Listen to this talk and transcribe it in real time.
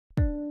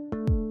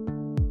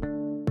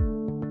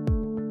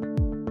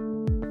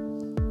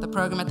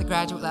program at the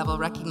graduate level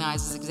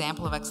recognized as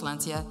example of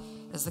Excelencia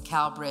is the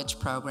CalBridge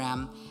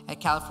program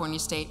at California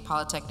State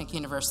Polytechnic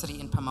University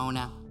in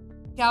Pomona.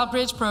 The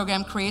CalBridge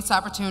program creates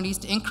opportunities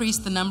to increase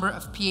the number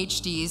of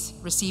PhDs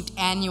received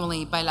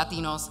annually by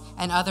Latinos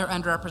and other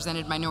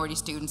underrepresented minority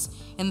students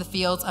in the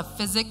fields of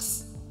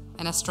physics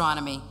and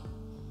astronomy.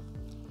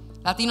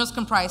 Latinos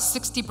comprise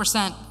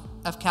 60%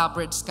 of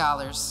CalBridge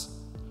scholars.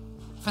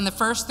 From the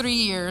first 3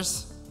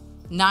 years,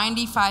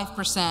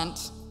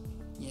 95%,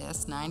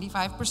 yes,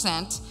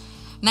 95%,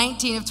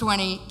 19 of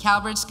 20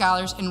 CalBridge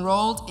scholars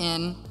enrolled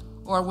in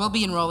or will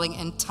be enrolling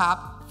in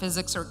top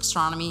physics or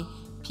astronomy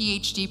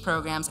PhD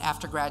programs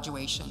after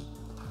graduation.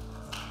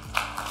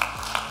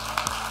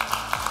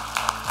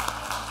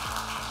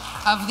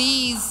 Of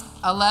these,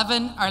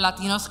 11 are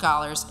Latino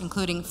scholars,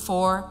 including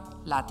 4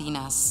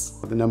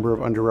 Latinas. The number of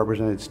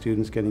underrepresented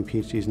students getting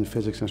PhDs in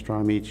physics and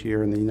astronomy each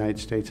year in the United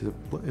States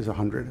is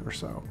 100 or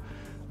so.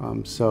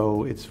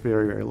 So it's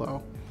very, very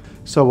low.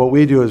 So what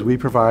we do is we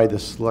provide the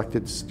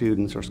selected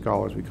students, or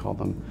scholars we call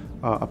them,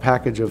 a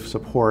package of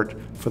support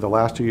for the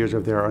last 2 years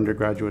of their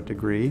undergraduate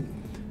degree.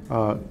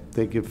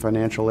 They give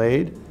financial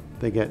aid,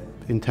 they get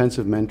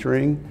intensive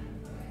mentoring,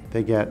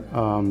 they get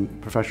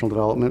professional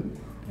development,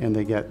 and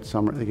they get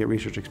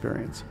research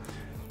experience.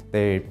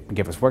 They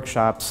give us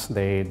workshops,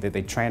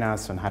 they train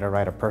us on how to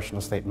write our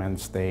personal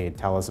statements, they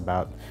tell us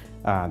about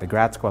the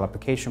grad school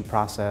application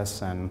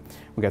process, and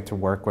we get to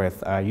work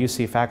with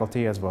UC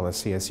faculty as well as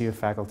CSU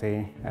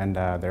faculty, and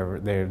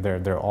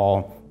they're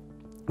all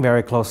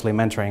very closely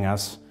mentoring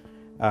us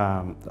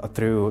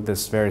through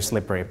this very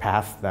slippery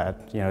path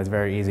that it's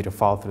very easy to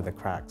fall through the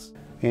cracks.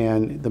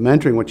 And the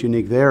mentoring, what's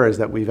unique there is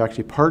that we've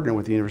actually partnered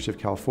with the University of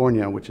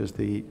California, which is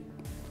the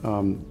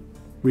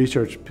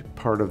research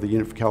part of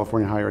the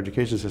California higher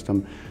education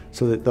system,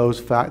 so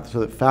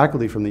that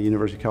faculty from the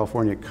University of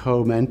California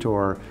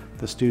co-mentor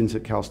the students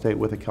at Cal State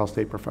with a Cal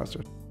State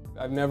professor.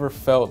 I've never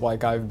felt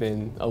like I've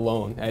been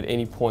alone at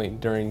any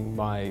point during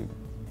my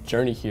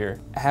journey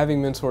here.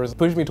 Having mentors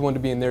pushed me to want to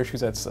be in their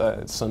shoes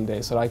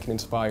someday, so that I can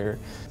inspire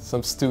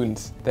some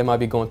students that might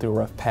be going through a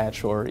rough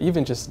patch, or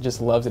even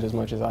just loves it as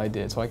much as I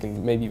did, so I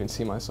can maybe even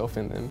see myself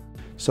in them.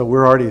 So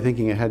we're already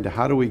thinking ahead to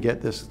how do we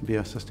get this to be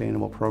a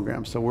sustainable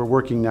program. So we're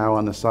working now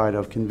on the side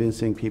of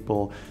convincing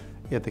people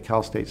at the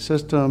Cal State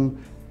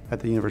system, at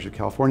the University of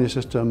California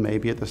system,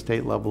 maybe at the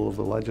state level of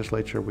the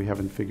legislature. We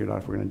haven't figured out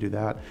if we're going to do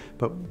that.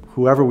 But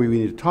whoever we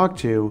need to talk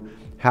to,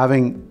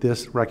 having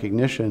this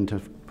recognition to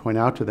point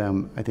out to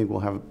them, I think will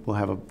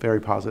have a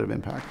very positive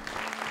impact.